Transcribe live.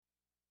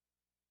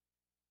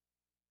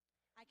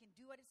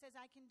do what it says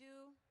I can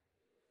do.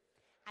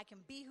 I can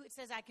be who it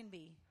says I can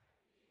be.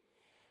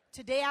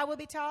 Today I will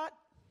be taught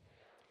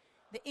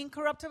the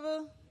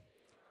incorruptible,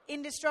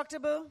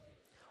 indestructible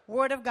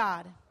Word of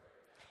God.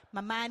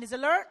 My mind is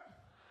alert.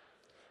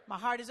 My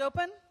heart is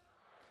open.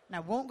 And I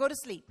won't go to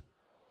sleep.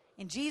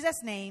 In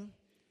Jesus' name,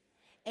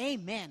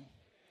 amen.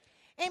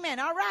 Amen.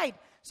 All right.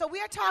 So we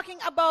are talking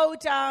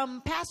about,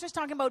 pastors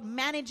talking about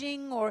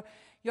managing or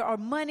your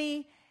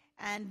money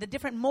and the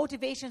different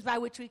motivations by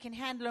which we can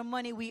handle our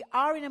money. We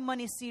are in a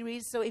money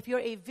series. So if you're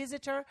a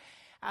visitor,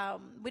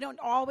 we don't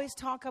always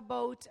talk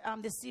about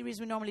the series.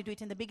 We normally do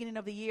it in the beginning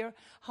of the year.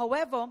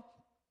 However,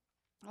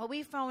 what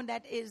we found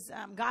that is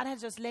God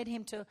has just led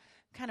him to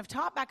kind of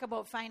talk back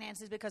about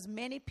finances, because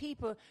many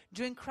people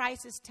during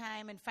crisis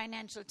time and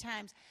financial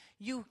times,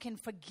 you can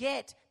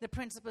forget the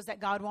principles that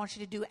God wants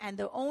you to do. And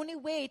the only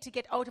way to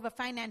get out of a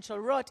financial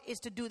rut is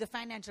to do the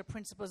financial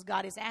principles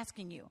God is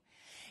asking you.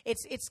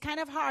 It's kind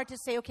of hard to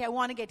say, okay, I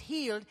want to get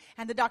healed,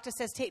 and the doctor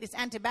says take this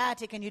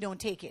antibiotic and you don't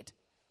take it.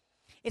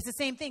 It's the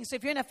same thing. So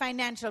if you're in a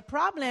financial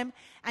problem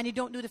and you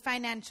don't do the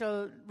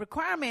financial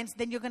requirements,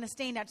 then you're going to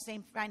stay in that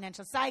same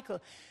financial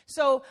cycle.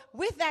 So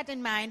with that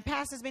in mind,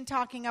 Pastor's been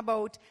talking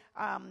about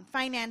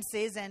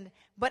finances.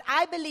 But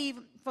I believe,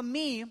 for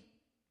me,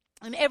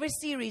 in every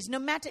series, no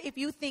matter if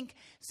you think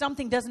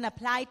something doesn't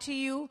apply to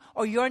you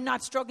or you're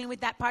not struggling with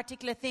that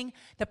particular thing,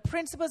 the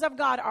principles of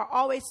God are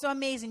always so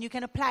amazing. You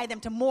can apply them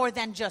to more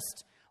than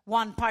just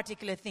one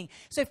particular thing.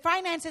 So if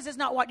finances is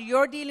not what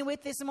you're dealing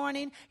with this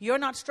morning, you're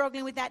not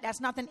struggling with that,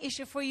 that's not an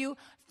issue for you,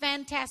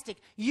 fantastic.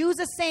 Use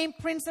the same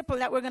principle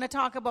that we're going to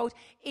talk about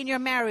in your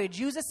marriage.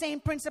 Use the same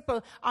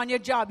principle on your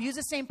job. Use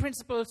the same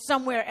principle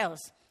somewhere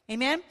else.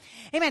 Amen?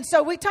 Amen.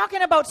 So we're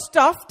talking about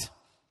stuffed,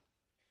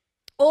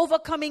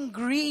 overcoming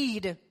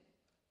greed.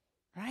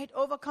 Right?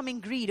 Overcoming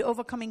greed.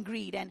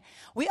 And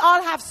we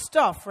all have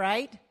stuff,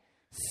 right?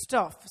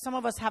 Stuff. Some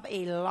of us have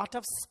a lot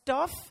of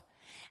stuff,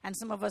 and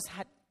some of us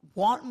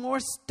want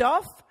more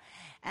stuff.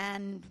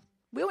 And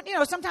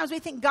sometimes we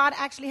think God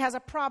actually has a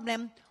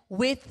problem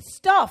with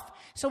stuff,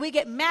 so we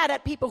get mad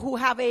at people who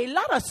have a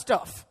lot of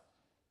stuff,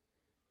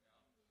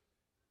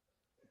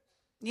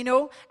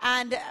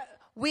 and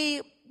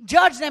we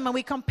judge them and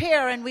we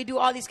compare and we do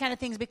all these kind of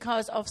things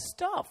because of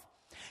stuff.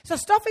 So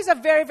stuff is a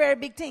very, very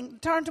big thing.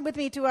 Turn with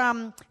me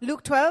to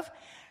Luke 12.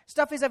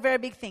 Stuff is a very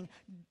big thing.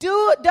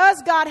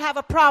 Does God have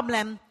a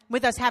problem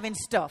with us having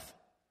stuff?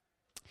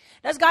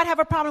 Does God have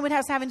a problem with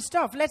us having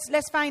stuff?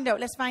 Let's find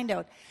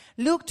out.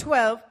 Luke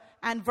 12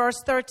 and verse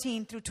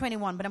 13 through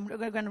 21. But I'm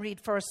going to read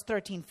verse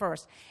 13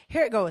 first.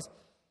 Here it goes.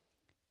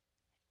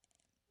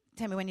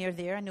 Tell me when you're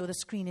there. I know the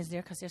screen is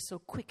there because they're so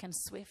quick and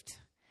swift.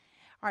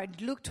 All right,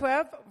 Luke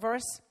 12,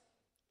 verse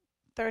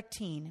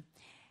 13.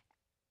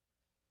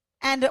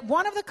 And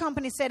one of the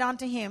company said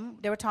unto him,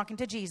 they were talking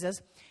to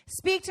Jesus,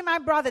 speak to my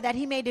brother that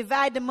he may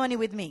divide the money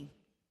with me,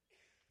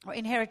 or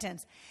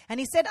inheritance.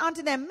 And he said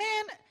unto them,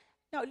 man,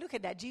 no, look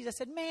at that. Jesus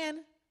said, man.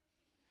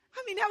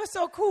 I mean, that was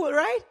so cool,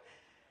 right?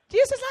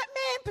 Jesus is like,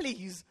 man,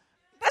 please.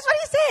 That's what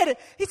he said.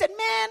 He said,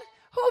 man,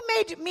 who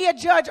made me a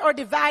judge or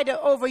divider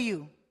over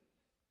you?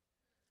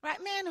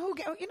 Right, man, I'm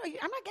not getting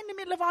in the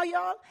middle of all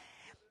y'all.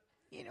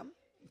 I'm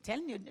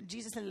telling you,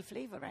 Jesus, a little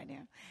flavor right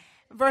there.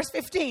 Verse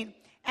 15.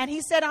 And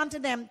he said unto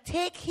them,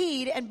 take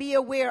heed and be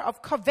aware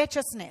of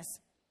covetousness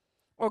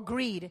or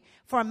greed.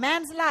 For a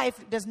man's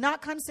life does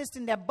not consist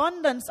in the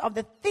abundance of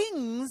the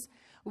things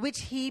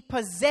which he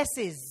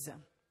possesses.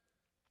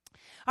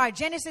 All right,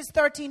 Genesis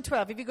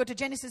 13:12. If you go to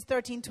Genesis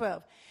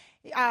 13:12,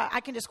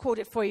 I can just quote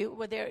it for you.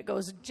 Well, there it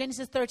goes.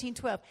 Genesis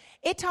 13:12.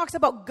 It talks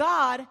about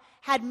God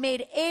had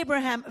made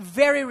Abraham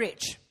very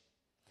rich.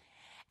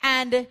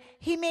 And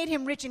he made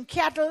him rich in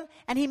cattle,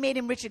 and he made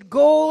him rich in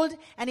gold,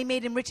 and he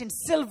made him rich in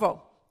silver.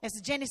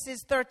 That's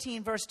Genesis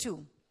 13, verse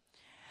 2.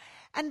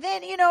 And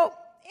then,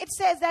 it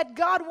says that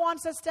God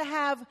wants us to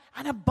have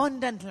an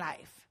abundant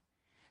life.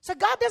 So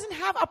God doesn't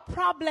have a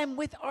problem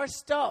with our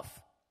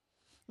stuff.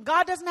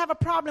 God doesn't have a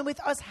problem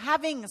with us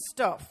having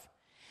stuff.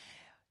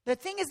 The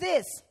thing is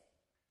this.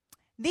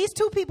 These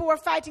two people were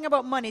fighting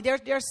about money.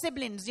 They're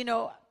siblings, I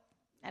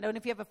don't know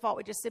if you ever fought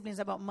with your siblings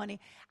about money.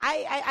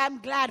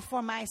 I'm glad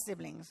for my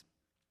siblings.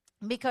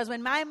 Because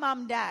when my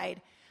mom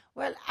died,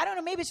 well, I don't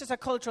know, maybe it's just a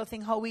cultural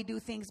thing how we do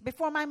things.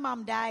 Before my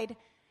mom died,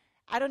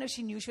 I don't know if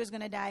she knew she was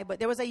going to die, but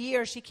there was a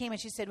year she came and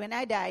she said, when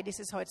I die,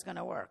 this is how it's going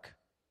to work.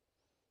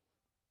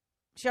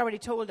 She already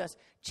told us,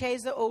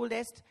 Che's the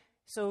oldest,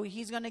 so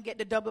he's going to get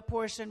the double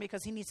portion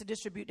because he needs to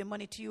distribute the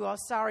money to you all.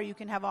 Sorry, you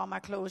can have all my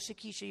clothes.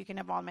 Shakisha, you can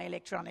have all my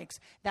electronics.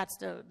 That's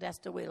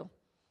the will.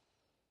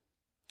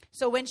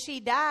 So when she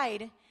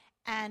died,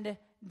 and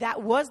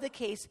that was the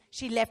case,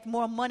 she left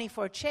more money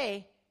for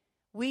Che.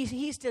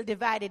 He still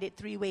divided it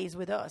 3 ways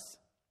with us.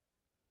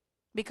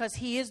 Because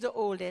he is the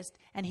oldest,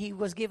 and he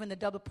was given the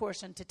double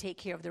portion to take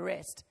care of the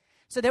rest.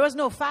 So there was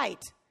no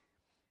fight.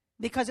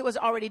 Because it was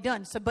already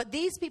done. But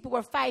these people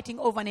were fighting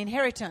over an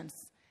inheritance.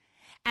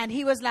 And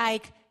he was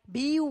like,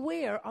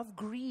 beware of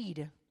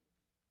greed.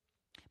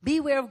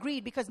 Beware of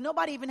greed, because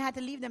nobody even had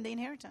to leave them the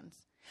inheritance.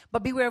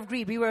 But beware of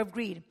greed, beware of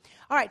greed.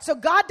 All right, so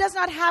God does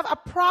not have a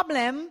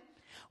problem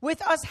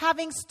with us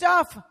having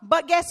stuff.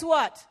 But guess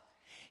what?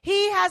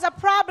 He has a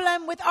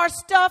problem with our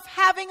stuff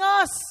having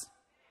us.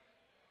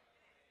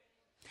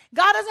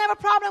 God doesn't have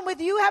a problem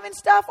with you having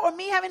stuff or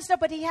me having stuff,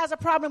 but he has a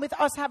problem with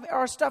us having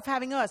our stuff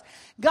having us.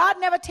 God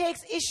never takes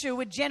issue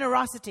with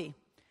generosity.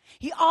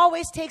 He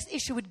always takes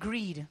issue with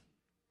greed.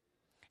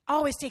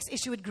 Always takes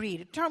issue with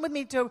greed. Turn with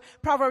me to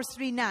Proverbs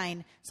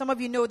 3:9. Some of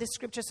you know this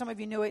scripture. Some of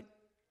you know it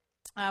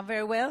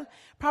very well.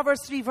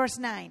 Proverbs 3 verse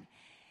 9.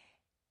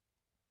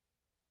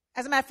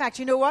 As a matter of fact,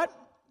 you know what?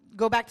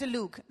 Go back to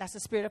Luke. That's the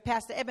spirit of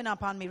Pastor Eben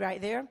upon me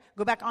right there.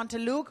 Go back on to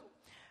Luke.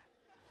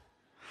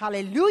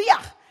 Hallelujah.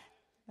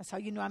 That's how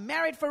you know I'm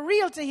married for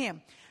real to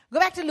him. Go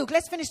back to Luke.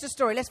 Let's finish the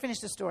story. Let's finish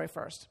the story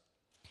first.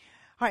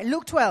 All right,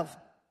 Luke 12.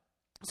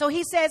 So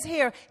he says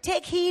here,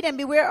 take heed and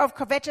beware of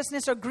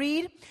covetousness or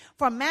greed,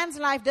 for man's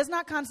life does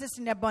not consist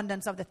in the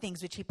abundance of the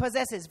things which he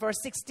possesses. Verse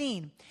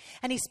 16.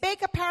 And he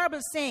spake a parable,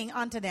 saying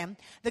unto them,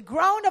 the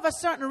ground of a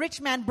certain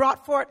rich man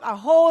brought forth a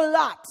whole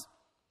lot.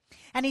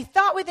 And he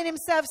thought within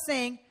himself,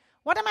 saying,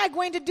 what am I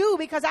going to do?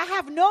 Because I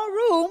have no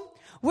room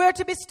where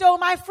to bestow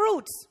my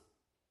fruits.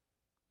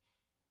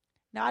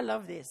 Now, I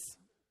love this.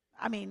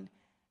 I mean,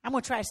 I'm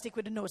going to try to stick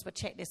with the notes, but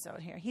check this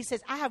out here. He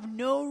says, I have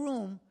no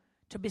room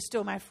to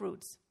bestow my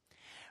fruits.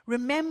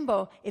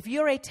 Remember, if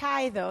you're a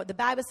tither, the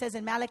Bible says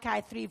in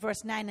Malachi 3,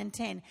 verse 9 and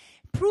 10,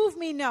 prove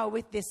me now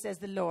with this, says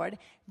the Lord.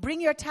 Bring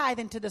your tithe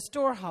into the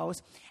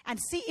storehouse and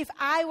see if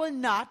I will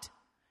not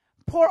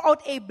pour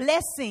out a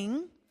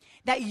blessing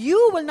that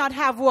you will not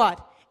have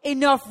what?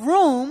 Enough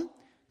room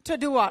to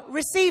do what?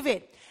 Receive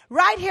it.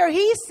 Right here,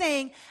 he's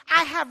saying,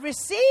 I have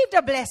received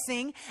a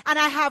blessing and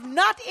I have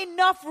not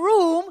enough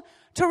room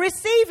to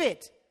receive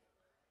it.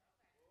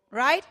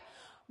 Right?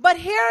 But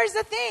here's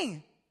the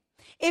thing.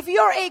 If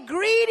you're a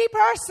greedy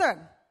person,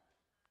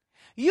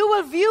 you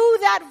will view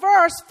that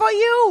verse for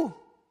you.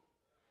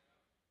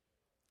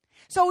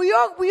 So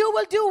you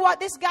will do what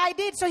this guy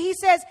did. So he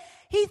says,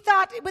 he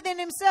thought within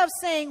himself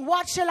saying,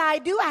 what shall I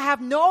do? I have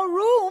no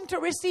room to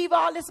receive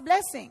all this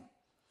blessing.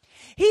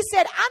 He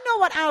said, I know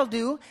what I'll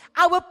do.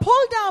 I will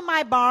pull down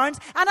my barns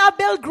and I'll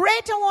build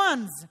greater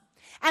ones.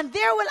 And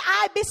there will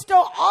I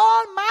bestow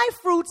all my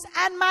fruits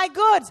and my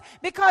goods.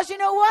 Because you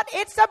know what?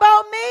 It's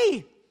about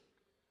me.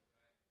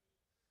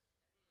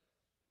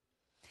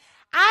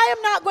 I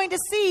am not going to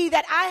see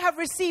that I have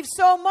received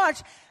so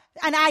much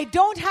and I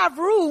don't have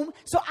room,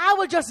 so I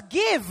will just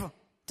give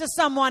to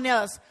someone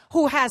else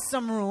who has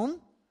some room.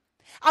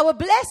 I will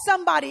bless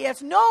somebody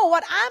else. No,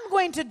 what I'm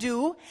going to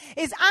do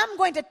is I'm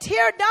going to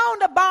tear down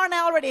the barn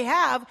I already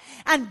have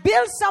and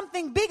build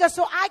something bigger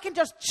so I can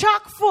just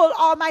chock full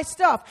all my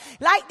stuff.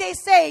 Like they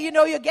say, you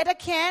know, you get a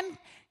can,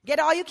 get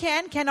all you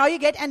can all you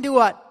get, and do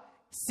what?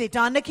 Sit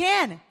on the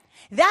can.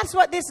 That's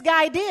what this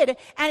guy did.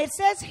 And it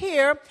says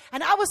here,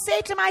 and I will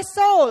say to my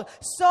soul,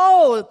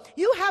 soul,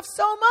 you have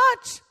so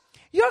much.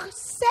 You're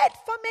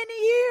set for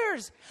many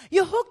years.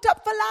 You're hooked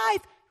up for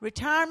life.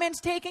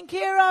 Retirement's taken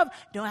care of.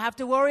 Don't have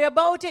to worry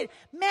about it.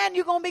 Man,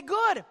 you're going to be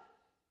good.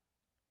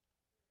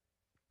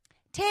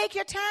 Take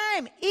your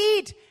time.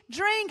 Eat,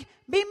 drink,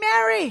 be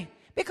merry,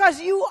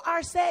 because you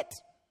are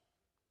set.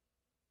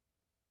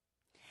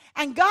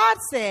 And God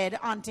said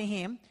unto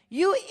him,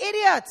 you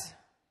idiot,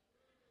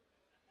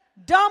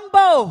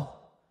 Dumbo,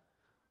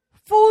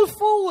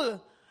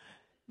 fool,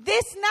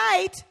 this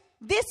night,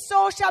 this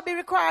soul shall be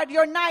required,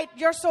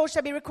 your soul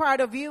shall be required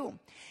of you.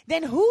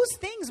 Then whose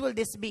things will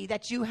this be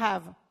that you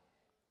have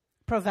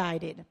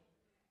provided?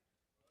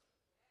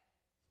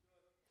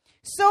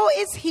 So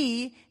is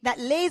he that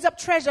lays up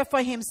treasure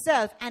for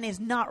himself and is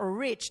not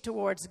rich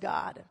towards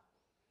God.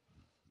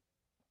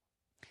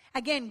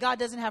 Again, God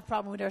doesn't have a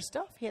problem with our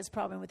stuff. He has a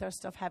problem with our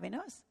stuff having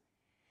us.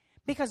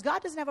 Because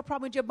God doesn't have a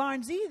problem with your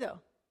barns either.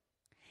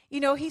 You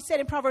know, he said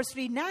in Proverbs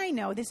 3:9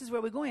 now, this is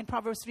where we're going,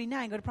 Proverbs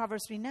 3:9, go to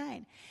Proverbs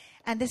 3:9.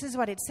 And this is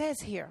what it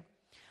says here.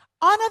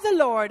 Honor the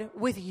Lord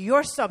with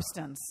your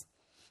substance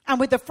and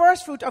with the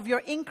first fruit of your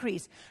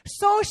increase.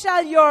 So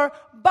shall your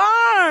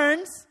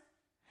barns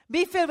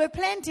be filled with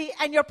plenty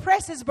and your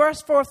presses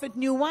burst forth with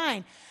new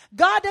wine.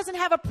 God doesn't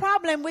have a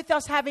problem with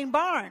us having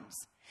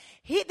barns.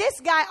 This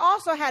guy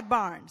also had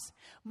barns.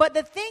 But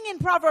the thing in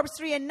Proverbs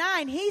 3 and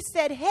 9, he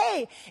said,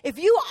 hey, if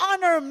you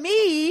honor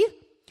me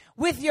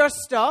with your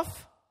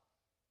stuff,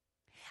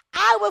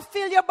 I will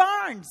fill your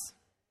barns.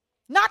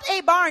 Not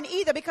a barn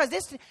either, because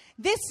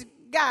this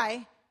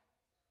guy,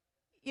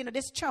 you know,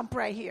 this chump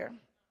right here,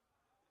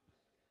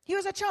 he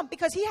was a chump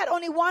because he had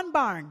only one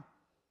barn.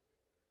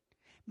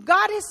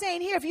 God is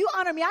saying here, if you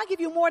honor me, I'll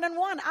give you more than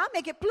one. I'll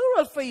make it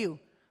plural for you.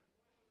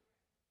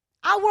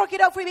 I'll work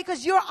it out for you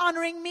because you're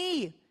honoring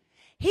me.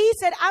 He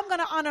said, I'm going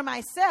to honor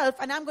myself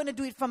and I'm going to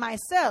do it for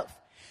myself.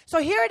 So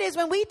here it is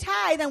when we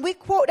tithe and we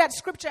quote that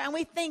scripture and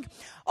we think,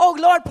 oh,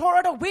 Lord, pour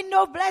out a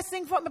window of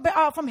blessing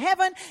from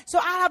heaven so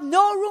I have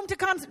no room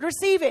to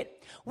receive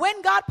it.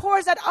 When God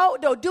pours that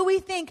out, though, do we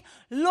think,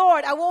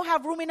 Lord, I won't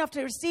have room enough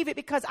to receive it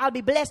because I'll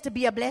be blessed to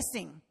be a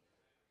blessing?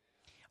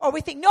 Or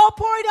we think, no,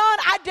 pour it on.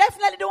 I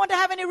definitely don't want to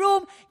have any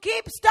room.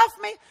 Stuff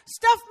me,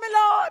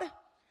 Lord.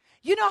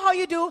 You know how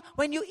you do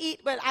when you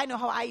eat? Well, I know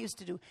how I used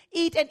to do.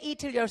 Eat and eat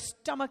till your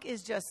stomach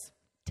is just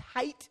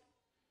tight.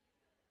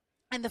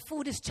 And the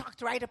food is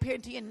chucked right up here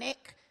into your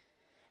neck.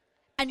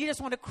 And you just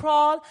want to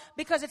crawl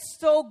because it's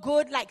so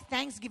good, like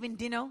Thanksgiving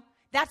dinner.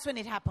 That's when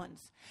it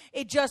happens.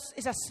 It just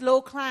is a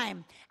slow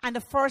climb. And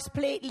the first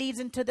plate leads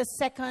into the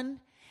second.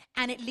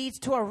 And it leads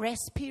to a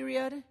rest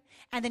period.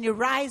 And then you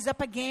rise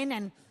up again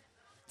and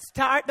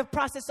start the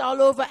process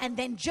all over. And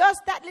then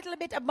just that little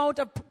bit amount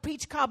of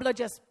peach cobbler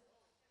just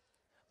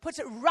puts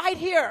it right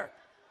here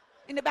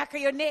in the back of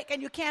your neck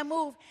and you can't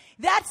move.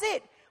 That's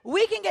it.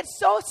 We can get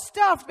so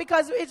stuffed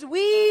because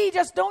we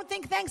just don't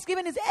think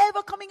Thanksgiving is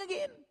ever coming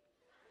again.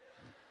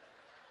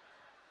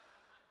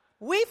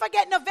 We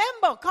forget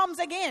November comes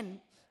again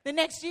the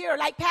next year.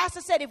 Like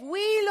Pastor said, if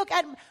we look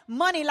at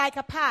money like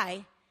a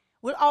pie,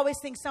 we'll always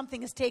think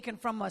something is taken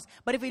from us.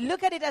 But if we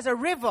look at it as a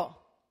river,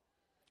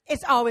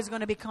 it's always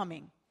going to be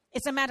coming.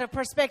 It's a matter of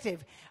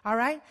perspective. All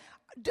right?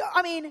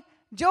 I mean,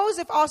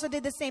 Joseph also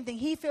did the same thing.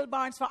 He filled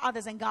barns for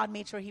others and God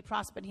made sure he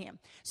prospered him.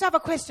 So I have a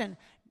question.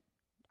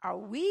 Are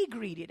we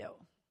greedy though?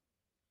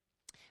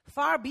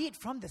 Far be it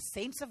from the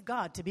saints of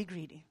God to be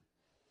greedy.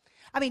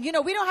 I mean,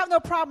 we don't have no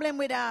problem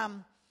with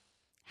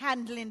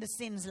handling the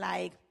sins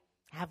like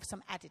have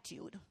some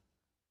attitude.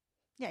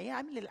 Yeah,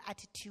 I'm a little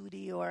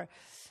attitudey, or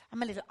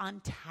I'm a little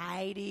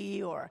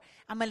untidy, or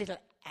I'm a little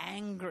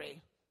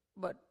angry.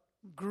 But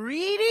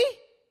greedy?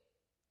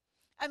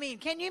 I mean,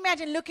 can you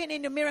imagine looking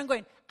in the mirror and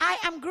going, I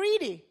am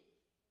greedy.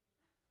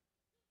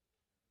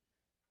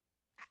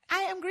 I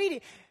am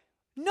greedy.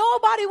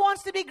 Nobody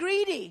wants to be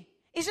greedy.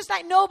 It's just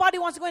like nobody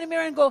wants to go in the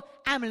mirror and go,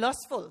 I'm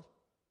lustful.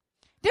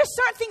 There's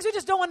certain things we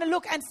just don't want to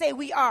look and say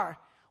we are.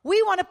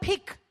 We want to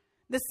pick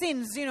the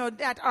sins,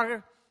 that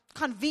are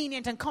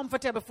convenient and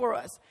comfortable for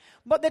us.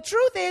 But the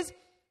truth is,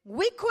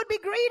 we could be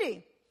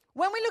greedy.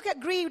 When we look at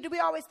greed, we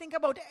always think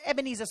about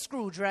Ebenezer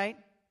Scrooge, right?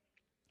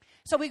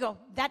 So we go,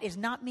 that is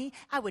not me.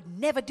 I would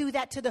never do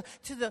that to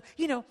the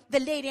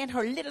lady and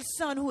her little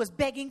son who was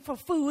begging for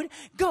food.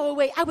 Go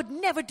away. I would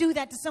never do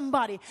that to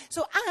somebody.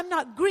 So I am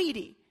not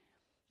greedy,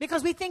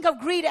 because we think of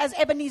greed as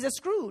Ebenezer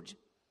Scrooge.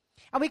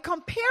 And we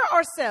compare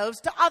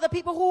ourselves to other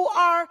people who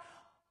are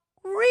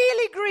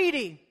really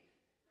greedy.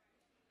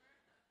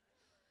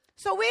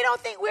 So we don't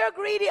think we're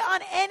greedy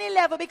on any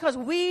level because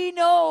we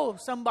know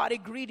somebody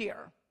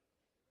greedier.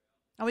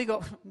 And we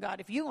go, God,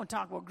 if you're going to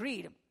talk about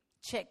greed,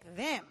 check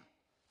them.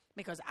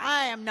 Because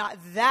I'm not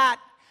that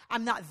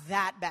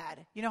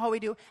bad. You know how we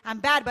do? I'm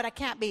bad, but I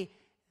can't be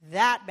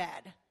that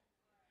bad.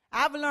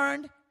 I've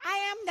learned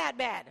I am that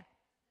bad.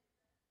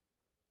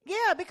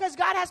 Yeah, because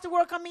God has to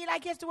work on me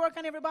like he has to work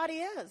on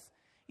everybody else.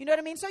 You know what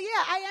I mean? So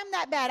yeah, I am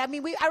that bad. I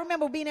mean, I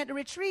remember being at the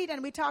retreat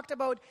and we talked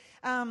about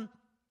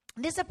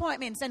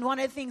disappointments. And one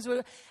of the things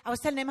I was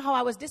telling them how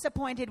I was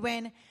disappointed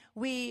when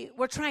we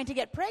were trying to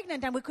get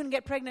pregnant and we couldn't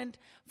get pregnant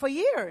for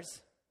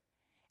years.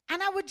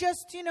 And I would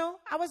just,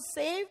 I was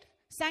saved,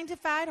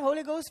 sanctified,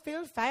 Holy Ghost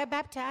filled, fire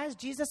baptized,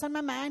 Jesus on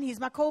my mind. He's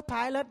my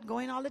co-pilot,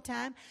 going all the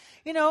time,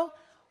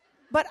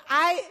 But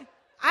I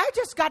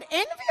just got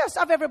envious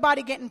of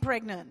everybody getting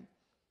pregnant.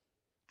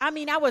 I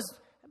mean,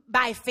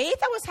 by faith,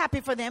 I was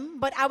happy for them,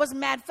 but I was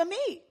mad for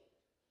me.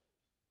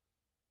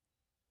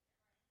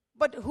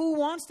 But who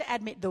wants to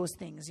admit those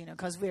things,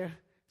 because we're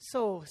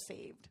so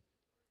saved.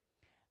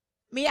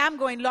 Me, I'm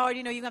going, Lord,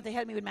 you're going to have to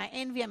help me with my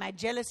envy and my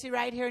jealousy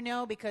right here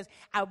now, because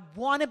I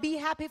want to be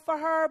happy for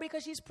her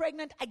because she's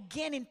pregnant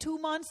again in 2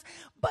 months.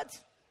 But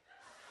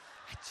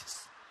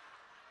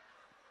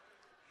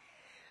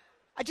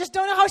I just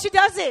don't know how she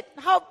does it.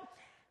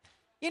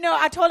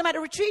 I told him at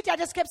the retreat, I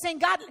just kept saying,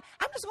 God,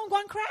 I'm just going to go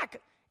on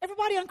crack.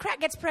 Everybody on crack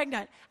gets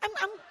pregnant. I'm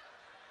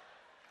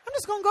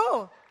just going to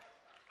go.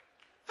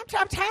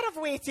 I'm tired of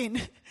waiting.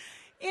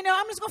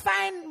 I'm just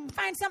going to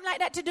find something like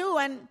that to do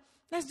and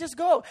let's just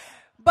go.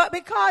 But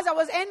because I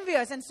was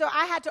envious, and so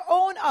I had to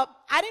own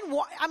up. I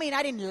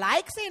didn't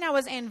like saying I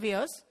was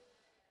envious,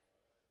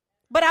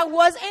 but I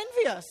was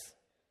envious.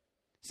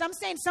 So I'm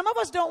saying some of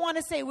us don't want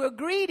to say we're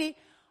greedy,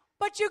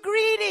 but you're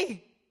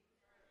greedy.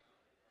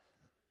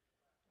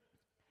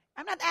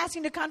 I'm not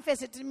asking you to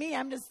confess it to me.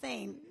 I'm just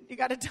saying you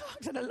got to talk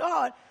to the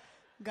Lord.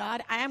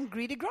 God, I am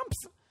greedy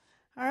grumps.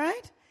 All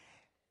right?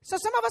 So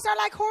some of us are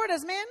like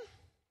hoarders, man.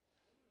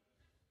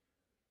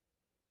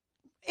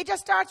 It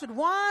just starts with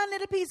one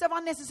little piece of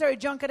unnecessary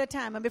junk at a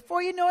time. And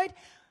before you know it,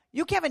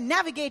 you can't even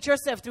navigate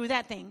yourself through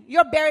that thing.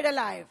 You're buried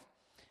alive.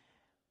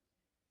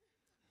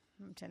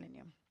 I'm telling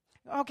you.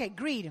 Okay,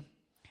 greed.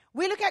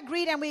 We look at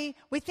greed and we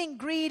think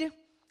greed,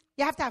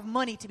 you have to have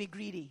money to be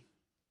greedy.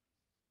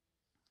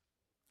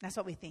 That's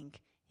what we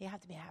think. You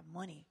have to have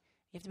money.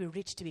 You have to be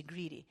rich to be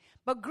greedy.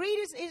 But greed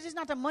is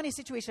not a money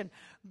situation.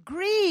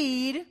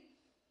 Greed,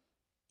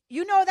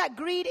 you know that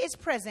greed is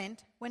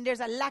present when there's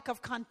a lack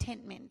of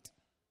contentment.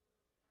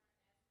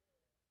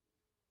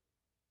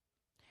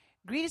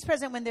 Greed is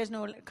present when there's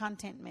no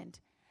contentment.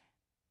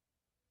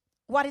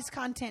 What is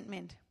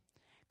contentment?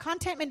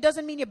 Contentment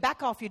doesn't mean you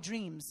back off your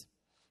dreams.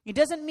 It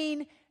doesn't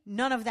mean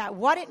none of that.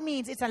 What it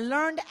means, it's a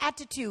learned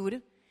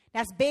attitude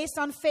that's based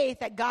on faith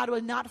that God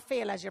will not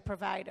fail as your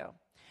provider.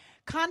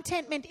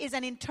 Contentment is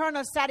an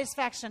internal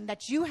satisfaction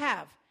that you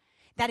have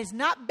that is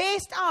not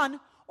based on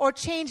or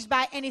changed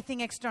by anything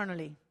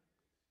externally.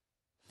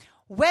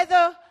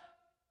 Whether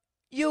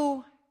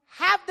you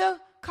have the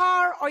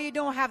car or you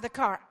don't have the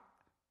car,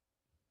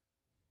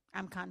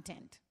 I'm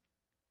content.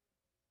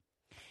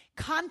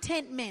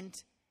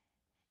 Contentment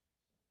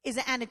is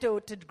an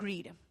antidote to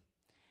greed.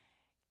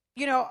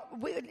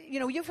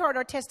 You've heard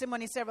our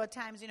testimony several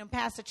times.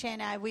 Pastor Chen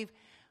and I,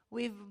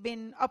 we've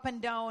been up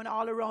and down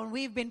all around.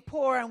 We've been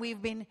poor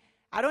and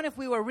I don't know if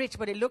we were rich,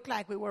 but it looked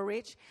like we were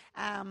rich.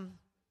 Well,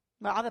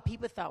 other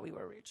people thought we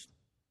were rich.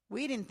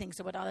 We didn't think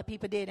so, but other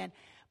people did.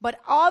 But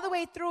all the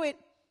way through it,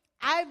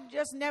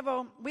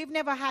 we've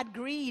never had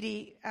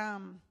greedy.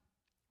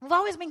 We've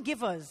always been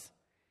givers.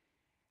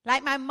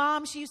 Like my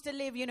mom, she used to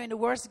live, in the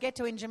worst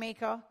ghetto in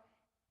Jamaica,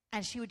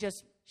 and she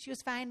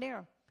was fine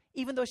there,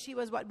 even though she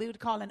was what we would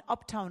call an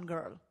uptown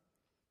girl.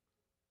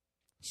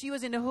 She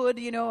was in the hood,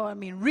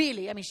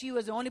 really. She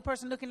was the only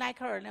person looking like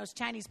her, and there was a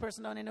Chinese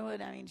person down in the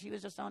hood. She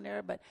was just on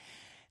there, but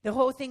the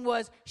whole thing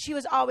was she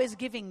was always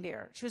giving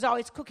there. She was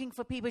always cooking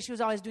for people. She was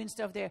always doing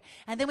stuff there.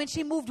 And then when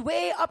she moved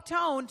way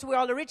uptown to where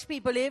all the rich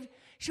people lived,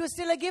 she was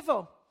still a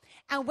giver.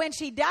 And when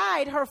she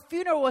died, her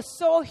funeral was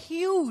so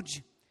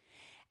huge.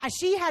 And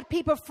she had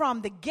people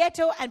from the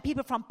ghetto and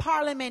people from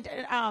parliament,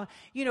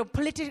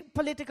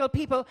 political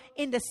people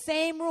in the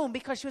same room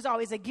because she was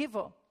always a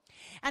giver.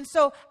 And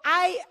so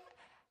I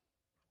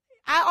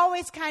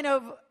always kind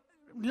of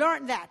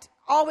learned that.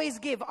 Always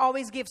give,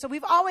 always give. So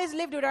we've always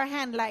lived with our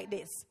hand like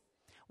this.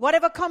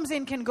 Whatever comes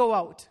in can go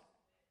out.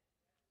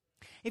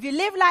 If you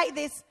live like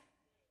this,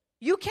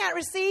 you can't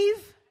receive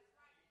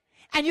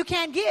and you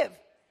can't give.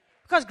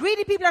 Because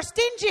greedy people are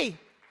stingy.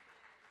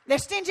 They're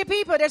stingy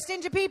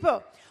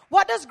people.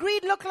 What does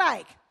greed look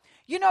like?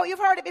 You've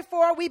heard it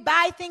before. We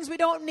buy things we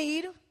don't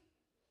need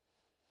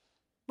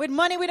with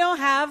money we don't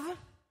have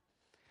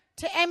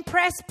to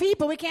impress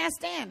people we can't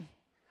stand.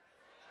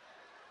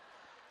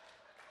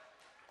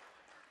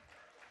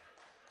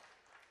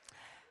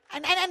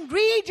 And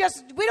greed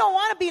we don't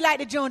want to be like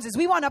the Joneses.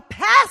 We want to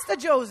pass the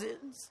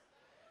Joneses.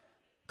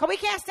 Because we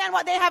can't stand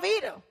what they have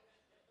either.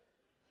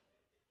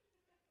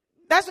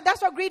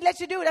 That's what greed lets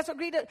you do. That's what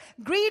greed does.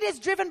 Greed is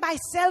driven by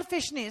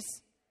selfishness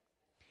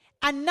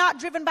and not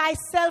driven by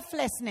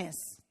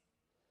selflessness.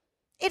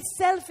 It's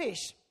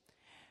selfish.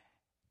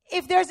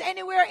 If there's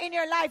anywhere in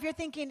your life you're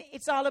thinking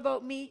it's all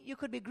about me, you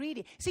could be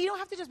greedy. See, you don't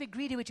have to just be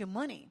greedy with your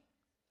money.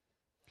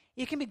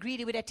 You can be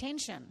greedy with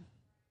attention.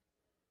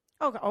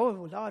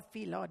 Oh,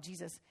 Lord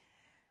Jesus.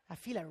 I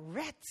feel a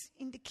rat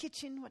in the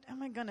kitchen. What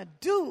am I going to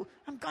do?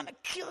 I'm going to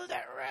kill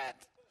that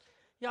rat.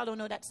 Y'all don't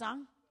know that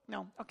song?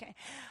 No? Okay.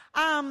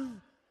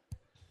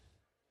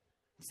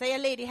 Say a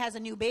lady has a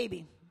new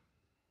baby.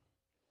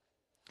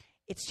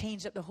 It's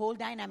changed up the whole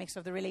dynamics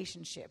of the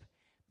relationship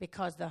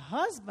because the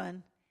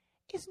husband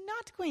is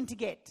not going to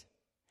get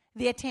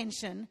the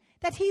attention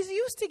that he's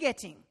used to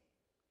getting.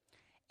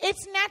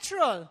 It's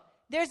natural.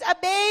 There's a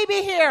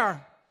baby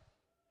here.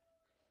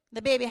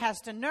 The baby has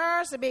to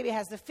nurse. The baby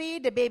has to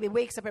feed. The baby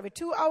wakes up every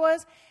 2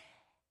 hours.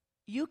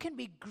 You can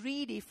be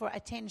greedy for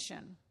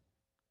attention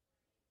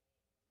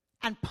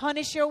and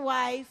punish your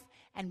wife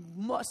and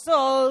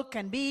sulk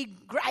and be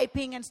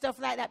griping and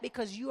stuff like that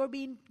because you're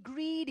being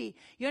greedy.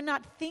 You're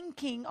not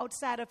thinking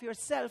outside of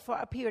yourself for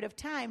a period of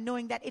time,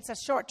 knowing that it's a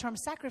short-term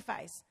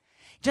sacrifice.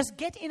 Just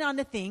get in on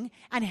the thing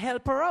and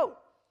help her out.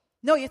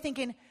 No, you're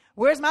thinking,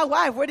 where's my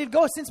wife? Where did it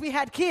go since we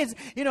had kids?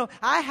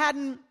 I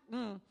hadn't...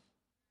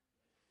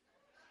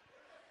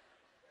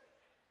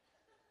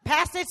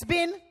 Past it's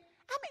been, I'm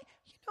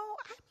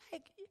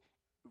like,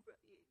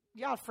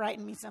 y'all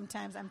frighten me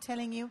sometimes, I'm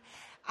telling you.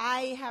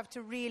 I have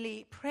to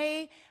really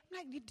pray. I'm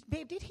like,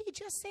 babe, did he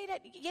just say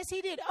that? Yes,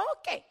 he did.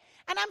 Okay.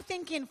 And I'm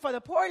thinking, for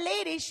the poor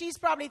lady, she's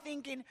probably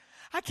thinking,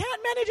 I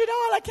can't manage it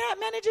all. I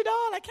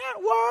can't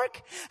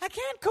work. I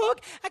can't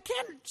cook. I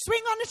can't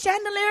swing on the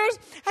chandeliers.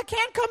 I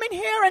can't come in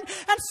here and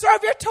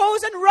serve your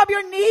toes and rub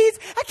your knees.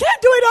 I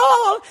can't do it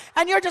all.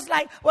 And you're just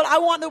like, well, I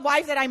want the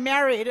wife that I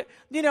married,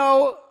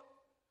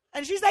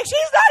 And she's like,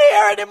 she's not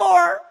here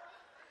anymore.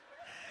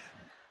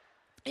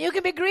 You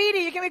can be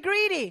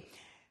greedy.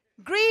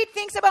 Greed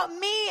thinks about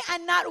me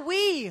and not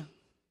we.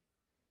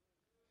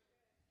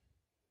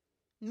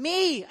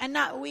 Me and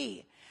not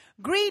we.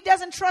 Greed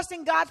doesn't trust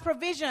in God's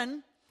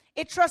provision.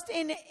 It trusts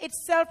in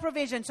its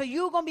self-provision. So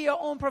you're going to be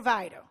your own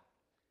provider.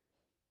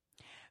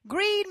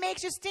 Greed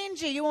makes you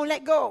stingy. You won't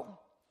let go.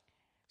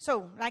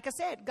 So, like I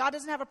said, God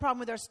doesn't have a problem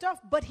with our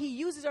stuff, but he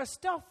uses our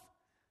stuff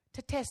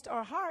to test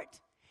our heart.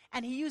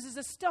 And he uses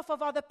the stuff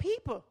of other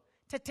people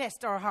to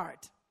test our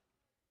heart.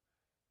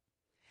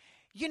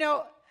 You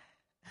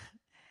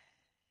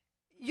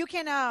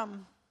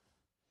can,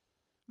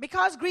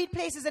 because greed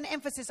places an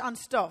emphasis on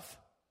stuff,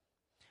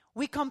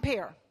 we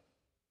compare.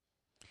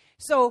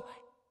 So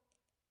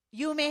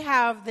you may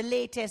have the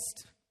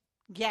latest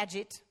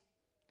gadget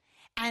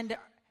and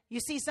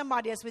you see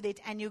somebody else with it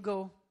and you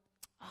go,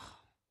 oh,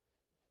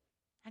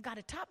 I got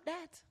to top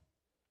that.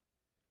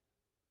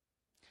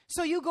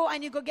 So you go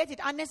and you go get it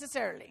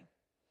unnecessarily.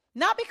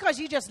 Not because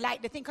you just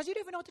like the thing, because you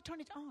don't even know how to turn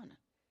it on.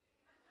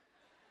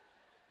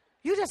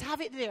 You just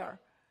have it there.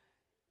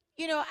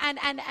 You know,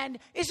 and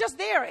it's just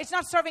there. It's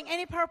not serving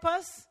any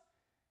purpose.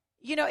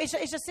 You know, it's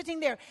just sitting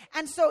there.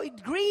 And so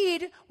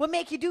greed will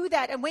make you do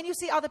that. And when you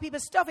see other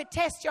people's stuff, it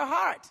tests your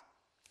heart.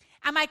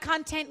 Am I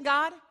content,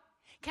 God?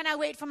 Can I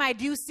wait for my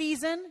due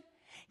season?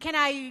 Can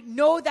I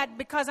know that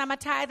because I'm a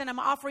tithe and I'm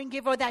an offering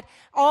giver that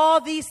all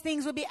these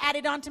things will be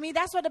added onto me?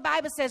 That's what the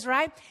Bible says,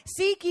 right?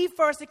 Seek ye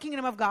first the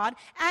kingdom of God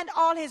and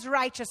all his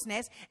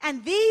righteousness,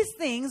 and these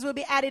things will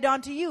be added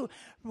onto you.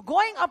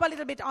 Going up a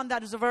little bit on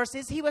those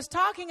verses, he was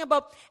talking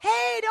about,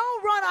 hey,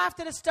 don't run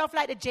after the stuff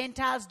like the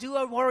Gentiles do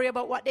or worry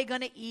about what they're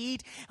going to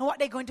eat and what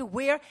they're going to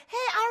wear. Hey,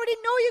 I already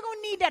know you're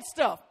going to need that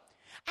stuff.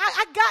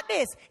 I got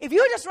this. If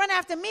you just run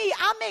after me,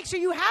 I'll make sure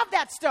you have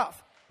that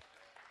stuff.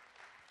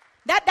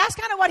 That's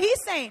kind of what he's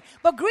saying.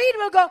 But greed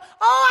will go,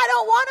 I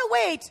don't want to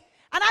wait.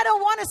 And I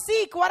don't want to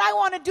seek. What I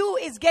want to do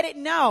is get it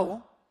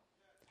now.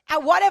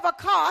 At whatever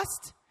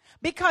cost.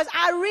 Because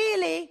I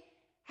really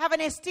have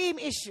an esteem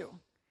issue.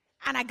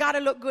 And I got to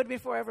look good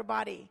before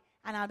everybody.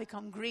 And I'll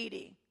become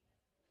greedy.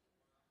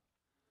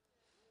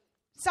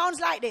 Sounds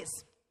like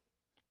this.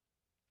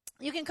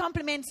 You can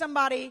compliment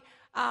somebody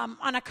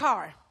on a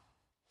car.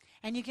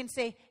 And you can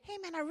say, hey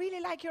man, I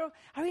really like your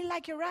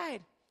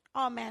ride.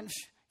 Oh man,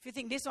 if you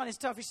think this one is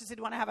tough, you should say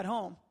the one I have at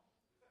home.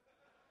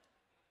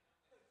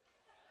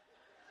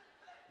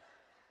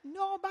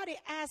 Nobody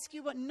asks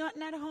you about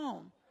nothing at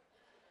home.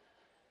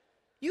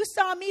 You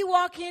saw me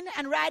walking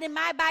and riding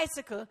my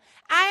bicycle.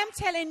 I am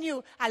telling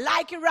you, I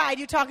like your ride.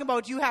 You're talking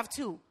about you have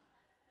 2,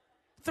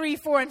 3,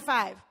 4, and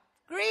 5.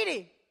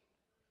 Greedy.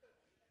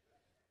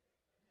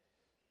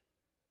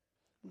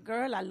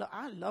 Girl, I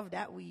love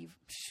that weave.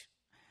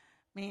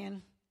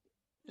 Man,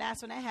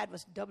 last one I had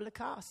was double the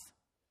cost.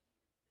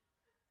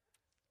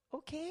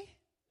 Okay.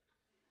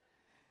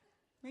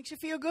 Makes you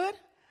feel good?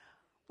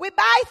 We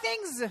buy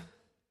things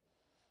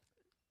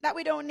that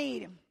we don't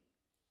need.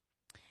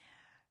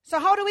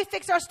 So how do we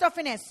fix our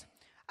stuffiness?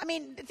 I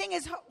mean, the thing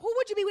is, who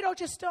would you be without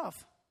your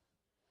stuff?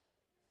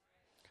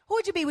 Who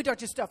would you be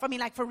without your stuff? I mean,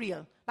 like for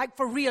real. Like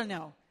for real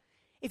now.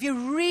 If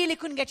you really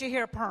couldn't get your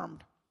hair permed.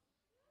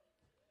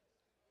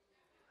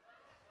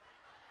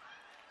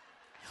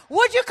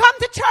 Would you come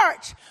to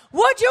church?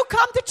 Would you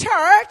come to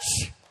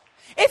church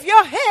if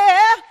your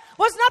hair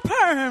was not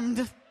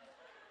permed?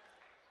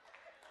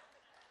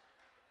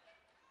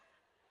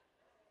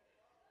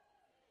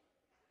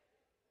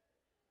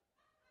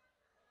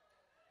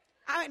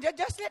 I mean,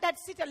 just let that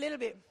sit a little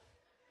bit.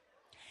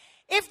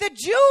 If the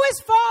dew is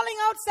falling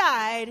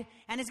outside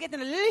and it's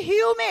getting a little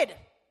humid,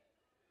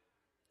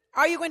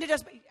 are you going to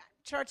just,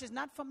 church is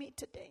not for me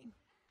today?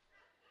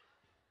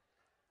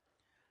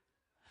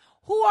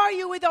 Who are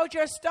you without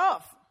your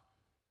stuff?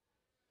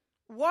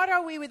 What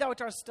are we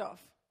without our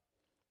stuff?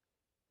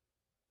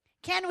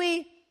 Can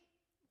we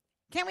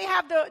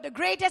have the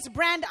greatest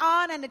brand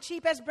on and the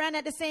cheapest brand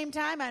at the same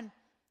time? And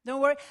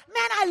don't worry.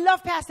 Man, I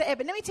love Pastor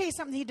Eben. Let me tell you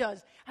something he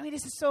does. I mean,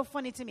 this is so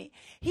funny to me.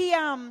 He,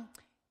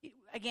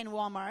 again,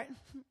 Walmart.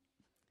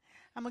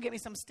 I'm going to get me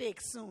some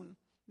steaks soon.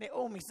 They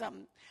owe me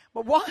something.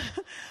 But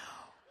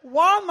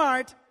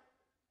Walmart,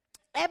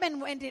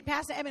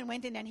 Pastor Eben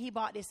went in and he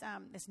bought this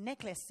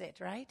necklace set,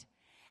 right?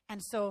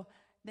 And so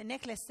the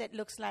necklace set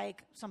looks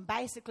like some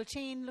bicycle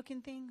chain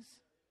looking things,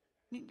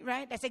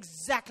 right? That's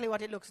exactly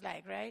what it looks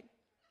like, right?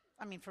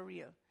 I mean, for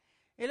real.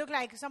 It looked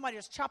like somebody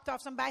just chopped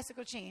off some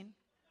bicycle chain,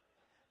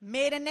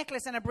 made a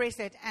necklace and a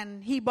bracelet,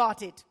 and he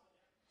bought it.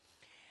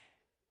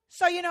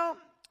 So, you know,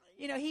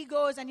 he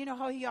goes and you know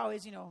how he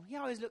always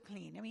look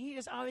clean. I mean, he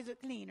just always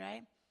look clean,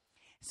 right?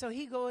 So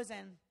he goes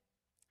and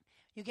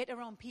you get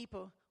around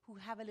people who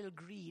have a little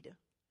greed.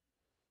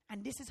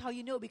 And this is how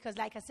you know, because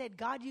like I said,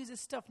 God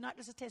uses stuff not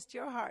just to test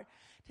your heart,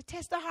 to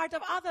test the heart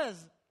of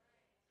others.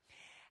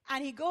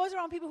 And he goes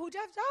around people who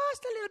just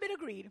a little bit of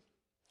greed.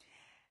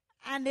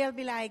 And they'll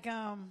be like,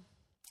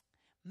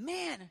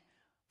 man,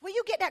 where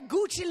you get that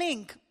Gucci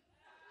link?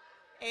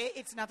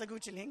 It's not a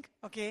Gucci link,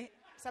 okay?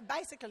 It's a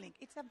bicycle link.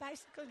 It's a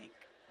bicycle link.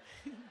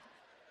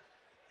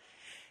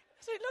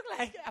 So it looked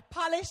like a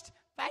polished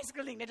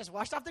bicycle link. They just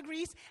washed off the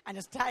grease and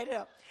just tied it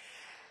up.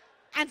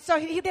 And so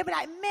they'd be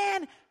like,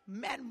 man,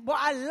 boy,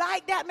 I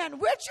like that, man.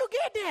 Where'd you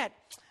get that?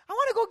 I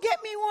want to go get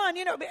me one,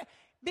 you know,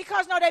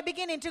 because now they're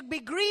beginning to be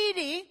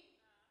greedy.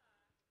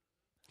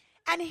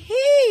 And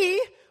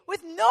he,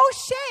 with no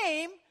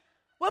shame,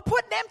 will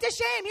put them to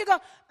shame. You go,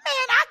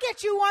 man, I'll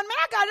get you one, man.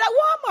 I got it at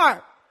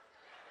Walmart.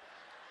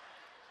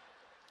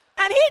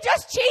 And he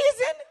just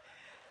cheesing.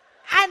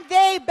 And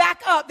they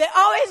back up. They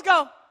always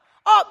go,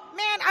 oh,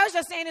 man, I was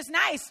just saying it's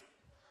nice.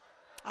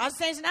 I was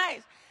saying it's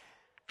nice.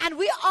 And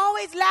we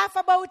always laugh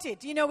about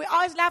it. You know, we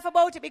always laugh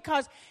about it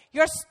because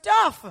your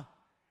stuff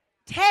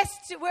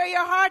tests where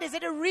your heart is.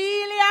 Is it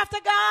really after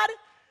God?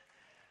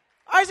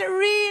 Or is it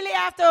really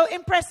after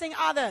impressing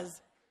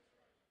others?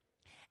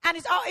 And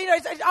it's all, you know,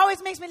 it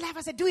always makes me laugh.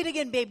 I said, do it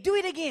again, babe. Do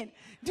it again.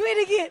 Do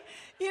it again.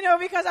 You know,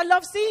 because I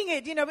love seeing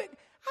it. You know,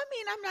 I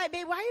mean, I'm like,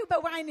 babe, why are you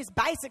buying this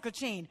bicycle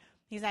chain?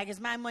 He's like, it's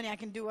my money. I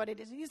can do what it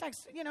is. He's like,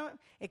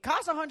 it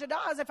costs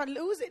 $100 if I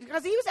lose it.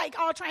 Because he was like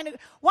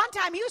one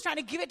time he was trying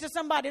to give it to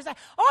somebody. It's like,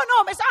 oh,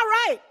 no, it's all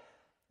right.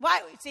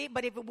 Why? See,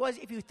 but if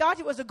you thought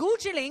it was a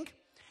Gucci link,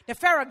 the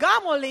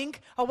Ferragamo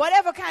link, or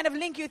whatever kind of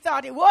link you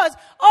thought it was,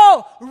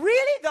 oh,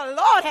 really? The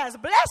Lord has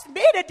blessed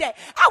me today.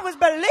 I was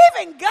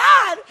believing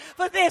God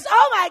for this.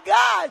 Oh, my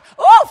God.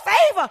 Oh,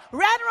 favor.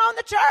 Ran around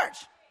the church.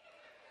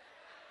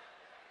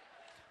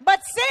 But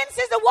since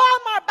it's the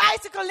Walmart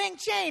bicycle link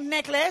chain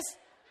necklace,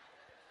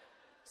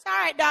 it's all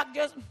right, Doc,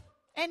 just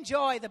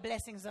enjoy the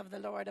blessings of the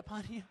Lord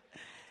upon you.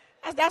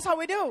 That's how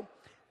we do.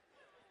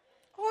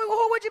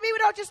 Who would you be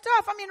without your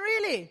stuff? I mean,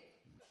 really?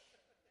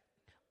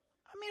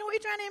 I mean, who are you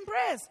trying to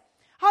impress?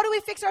 How do we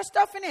fix our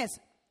stuffiness?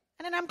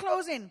 And then I'm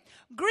closing.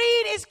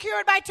 Greed is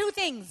cured by two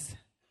things: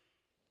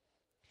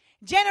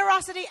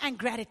 generosity and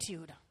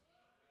gratitude.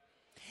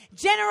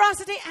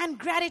 Generosity and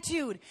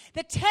gratitude.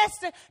 The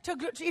test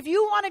if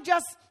you want to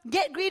just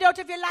get greed out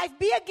of your life,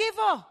 be a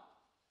giver.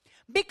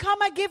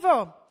 Become a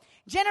giver.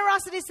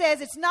 Generosity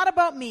says it's not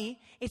about me.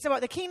 It's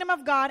about the kingdom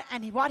of God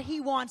and what he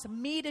wants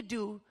me to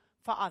do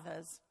for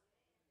others.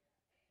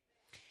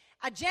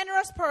 A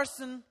generous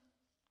person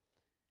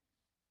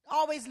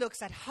always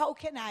looks at, how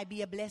can I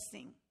be a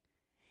blessing?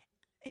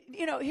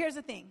 Here's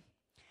the thing.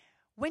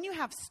 When you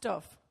have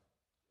stuff,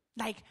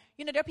 like,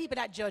 there are people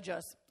that judge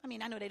us. I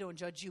mean, I know they don't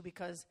judge you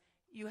because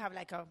you have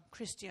like a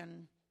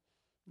Christian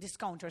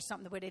discount or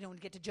something where they don't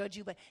get to judge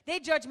you, but they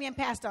judge me and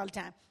pastor all the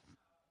time.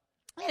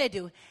 Yeah, they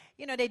do.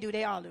 They do.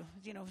 They all do.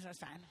 That's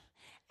fine.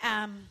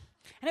 And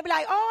they'll be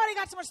like, oh, they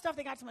got so much stuff.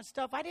 They got so much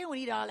stuff. Why they don't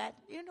need all that?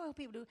 You know what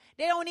people do?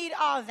 They don't need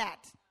all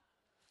that.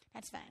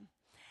 That's fine.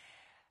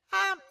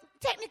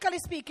 Technically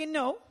speaking,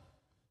 no.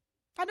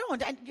 I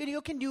don't.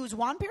 You can use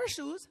one pair of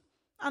shoes.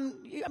 I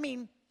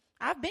mean,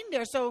 I've been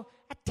there, so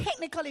I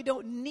technically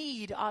don't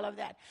need all of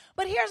that.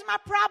 But here's my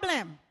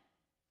problem.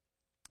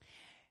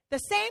 The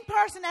same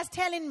person that's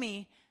telling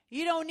me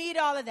you don't need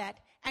all of that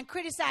and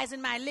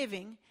criticizing my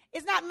living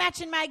is not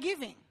matching my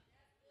giving.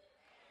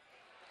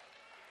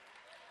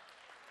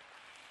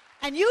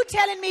 And you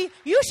telling me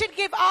you should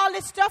give all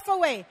this stuff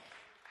away.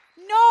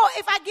 No,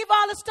 if I give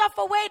all the stuff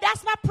away,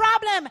 that's my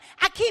problem.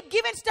 I keep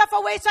giving stuff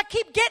away, so I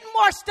keep getting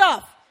more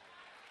stuff.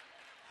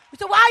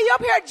 So why are you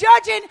up here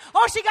judging,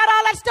 oh, she got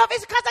all that stuff?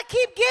 It's because I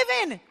keep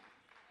giving.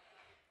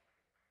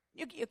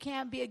 You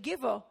can't be a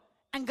giver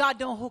and God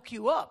don't hook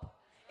you up.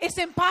 It's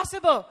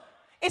impossible.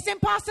 It's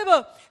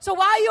impossible. So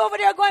why are you over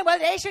there going, well,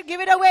 they should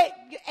give it away?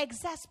 You're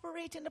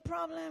exasperating the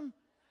problem.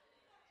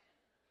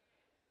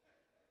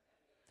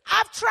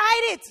 I've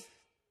tried it.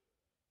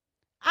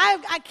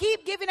 I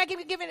keep giving.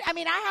 I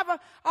mean, I have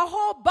a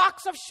whole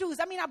box of shoes.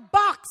 I mean, a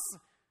box.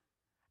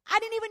 I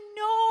didn't even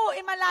know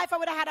in my life I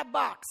would have had a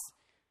box.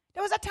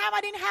 There was a time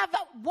I didn't have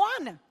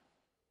one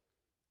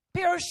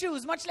pair of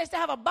shoes, much less to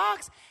have a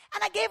box.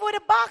 And I gave away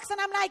the box,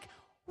 and I'm like,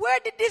 where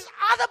did this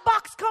other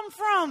box come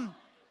from?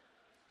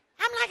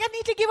 I'm like, I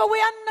need to give away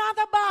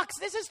another box.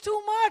 This is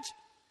too much.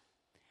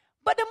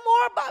 But the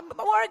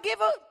more I give,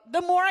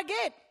 the more I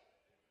get.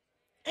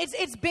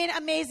 It's been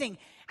amazing.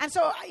 And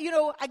so,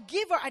 a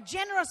giver, a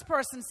generous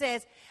person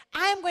says,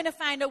 I am going to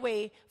find a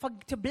way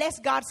to bless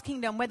God's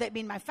kingdom, whether it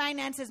be in my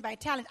finances, my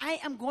talent. I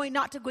am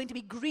not going to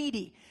be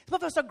greedy. Some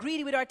of us are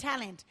greedy with our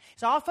talent.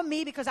 It's all for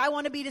me because I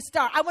want to be the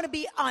star. I want to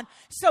be on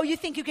So You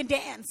Think You Can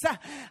Dance.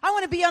 I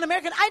want to be on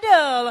American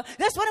Idol.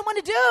 That's what I want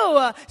to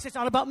do. So it's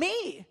all about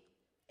me.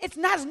 It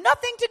has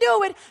nothing to do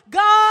with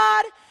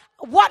God.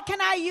 What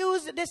can I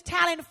use this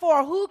talent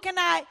for? Who can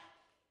I...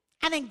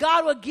 And then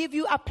God will give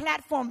you a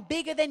platform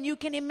bigger than you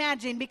can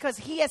imagine because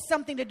he has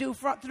something to do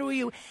through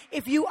you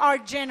if you are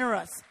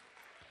generous.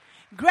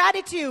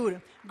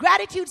 Gratitude.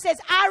 Gratitude says,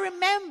 I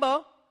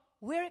remember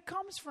where it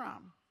comes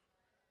from.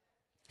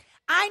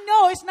 I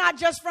know it's not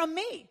just from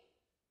me.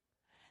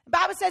 The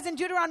Bible says in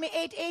Deuteronomy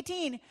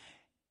 8:18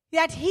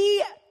 that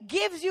he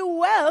gives you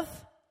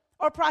wealth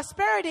or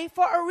prosperity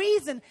for a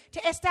reason,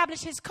 to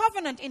establish his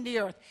covenant in the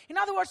earth. In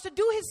other words, to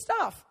do his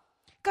stuff.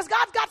 Because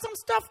God's got some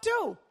stuff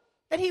too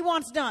that he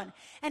wants done.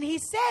 And he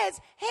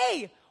says,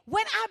 hey,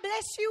 when I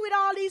bless you with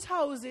all these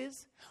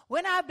houses,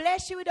 when I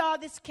bless you with all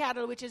this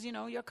cattle, which is,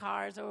 your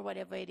cars or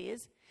whatever it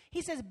is,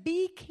 he says,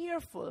 be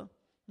careful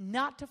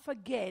not to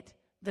forget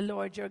the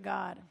Lord your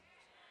God.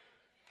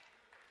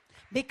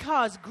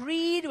 Because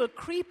greed will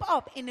creep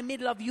up in the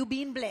middle of you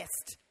being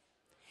blessed.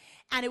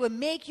 And it will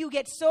make you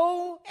get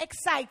so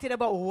excited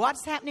about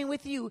what's happening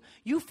with you.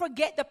 You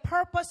forget the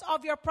purpose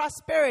of your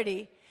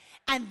prosperity.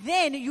 And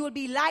then you will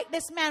be like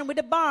this man with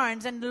the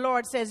barns. And the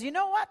Lord says, you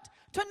know what?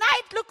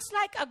 Tonight looks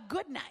like a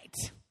good night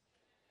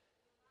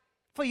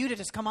for you to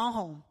just come on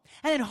home.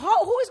 And then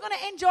who is going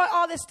to enjoy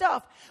all this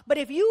stuff? But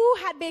if you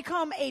had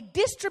become a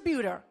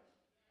distributor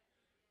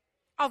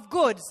of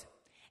goods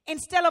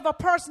instead of a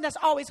person that's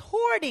always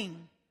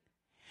hoarding,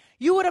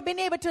 you would have been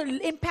able to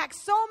impact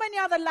so many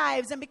other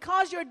lives. And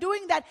because you're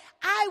doing that,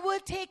 I will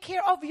take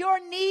care of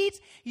your needs,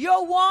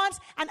 your wants,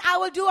 and I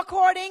will do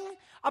according,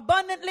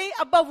 abundantly,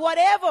 above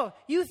whatever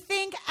you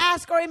think,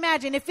 ask, or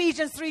imagine.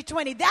 Ephesians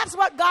 3:20. That's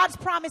what God's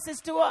promises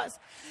to us.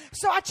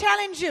 So I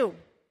challenge you.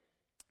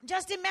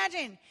 Just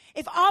imagine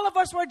if all of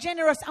us were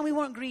generous and we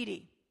weren't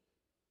greedy.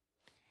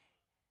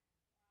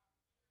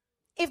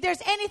 If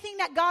there's anything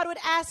that God would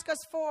ask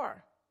us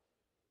for,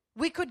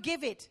 we could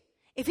give it.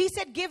 If he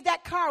said give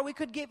that car, we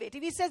could give it.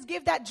 If he says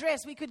give that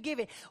dress, we could give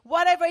it.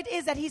 Whatever it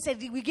is that he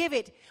said we give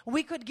it,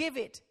 we could give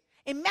it.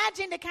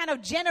 Imagine the kind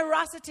of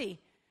generosity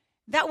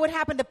that would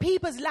happen, the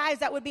people's lives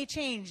that would be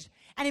changed.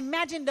 And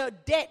imagine the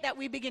debt that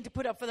we begin to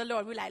put up for the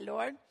Lord. We're like,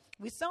 Lord,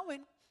 we're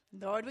sowing.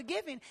 Lord, we're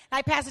giving.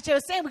 Like Pastor Chair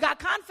was saying, we got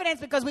confidence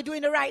because we're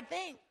doing the right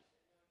thing.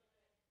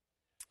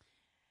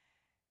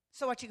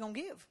 So what you going to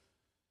give?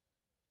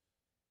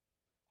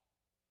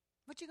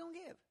 What you going to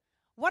give?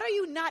 What are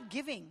you not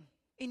giving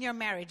in your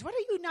marriage? What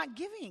are you not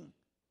giving?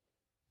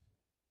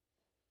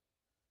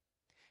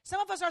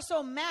 Some of us are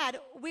so mad,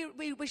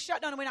 we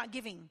shut down and we're not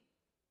giving.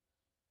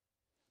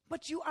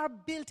 But you are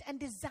built and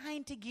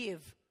designed to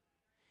give.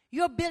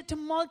 You're built to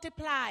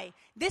multiply.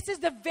 This is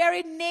the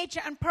very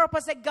nature and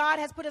purpose that God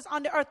has put us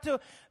on the earth to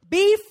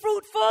be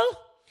fruitful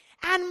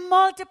and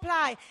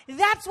multiply.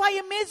 That's why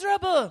you're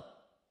miserable.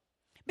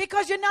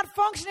 Because you're not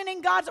functioning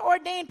in God's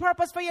ordained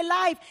purpose for your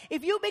life.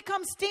 If you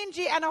become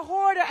stingy and a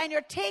hoarder and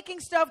you're taking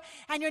stuff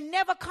and you're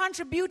never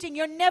contributing,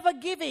 you're never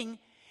giving,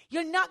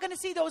 you're not going to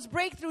see those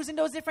breakthroughs in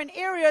those different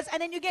areas, and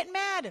then you get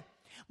mad.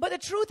 But the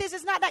truth is,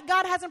 it's not that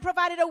God hasn't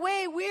provided a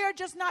way. We're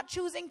just not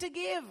choosing to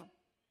give.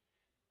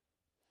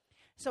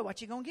 So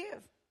what you going to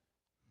give?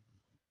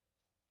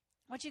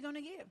 What you going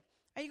to give?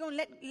 Are you going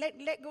to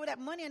let go of that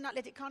money and not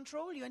let it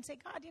control you and say,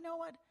 God, you know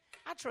what?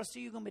 I trust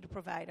you. You're going to be the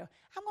provider.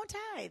 I'm going to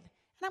tithe.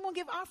 And I'm going to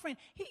give offering.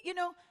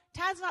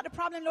 Tithe's not the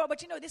problem, Lord, but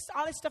this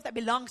all this stuff that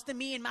belongs to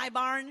me in my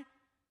barn.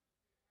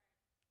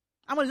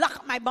 I'm going to lock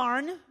up my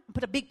barn and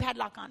put a big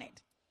padlock on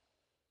it.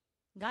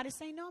 God is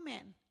saying, no,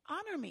 man,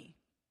 honor me.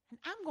 And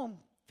I'm going to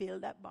fill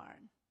that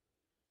barn.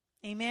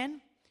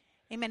 Amen?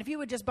 Amen. If you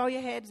would just bow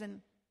your heads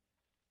and,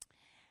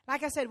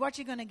 like I said, what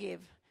you're going to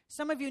give.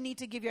 Some of you need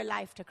to give your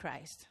life to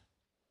Christ.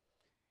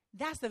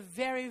 That's the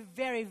very,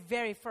 very,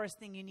 very first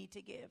thing you need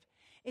to give,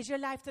 is your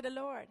life to the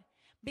Lord.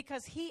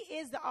 Because he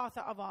is the author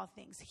of all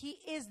things. He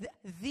is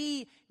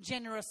the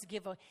generous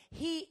giver.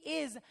 He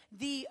is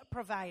the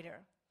provider.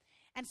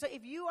 And so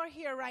if you are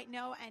here right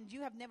now and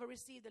you have never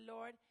received the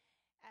Lord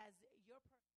as